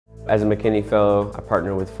As a McKinney Fellow, I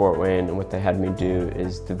partner with Fort Wayne, and what they had me do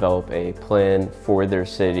is develop a plan for their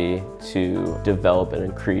city to develop and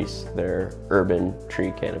increase their urban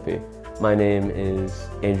tree canopy. My name is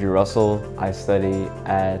Andrew Russell. I study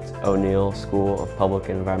at O'Neill School of Public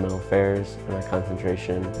and Environmental Affairs, and my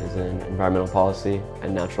concentration is in environmental policy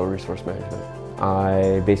and natural resource management.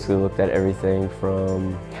 I basically looked at everything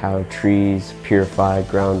from how trees purify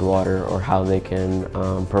groundwater or how they can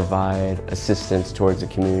provide assistance towards the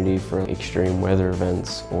community for extreme weather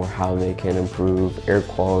events, or how they can improve air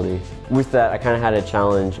quality. With that, I kind of had a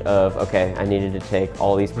challenge of, okay, I needed to take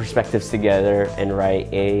all these perspectives together and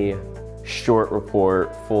write a short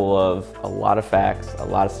report full of a lot of facts, a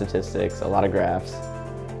lot of statistics, a lot of graphs,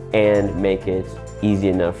 and make it easy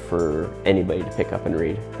enough for anybody to pick up and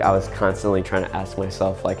read. I was constantly trying to ask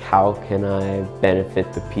myself, like, how can I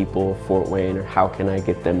benefit the people of Fort Wayne, or how can I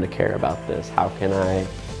get them to care about this? How can I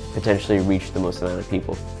potentially reach the most amount of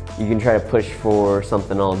people? You can try to push for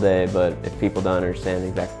something all day, but if people don't understand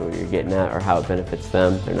exactly what you're getting at or how it benefits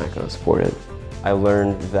them, they're not going to support it. I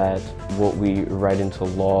learned that what we write into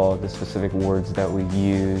law, the specific words that we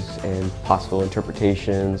use, and possible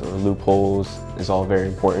interpretations or loopholes is all very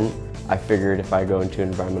important. I figured if I go into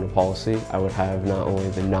environmental policy, I would have not only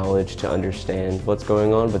the knowledge to understand what's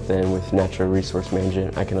going on, but then with natural resource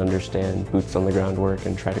management, I can understand boots on the ground work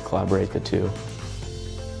and try to collaborate the two.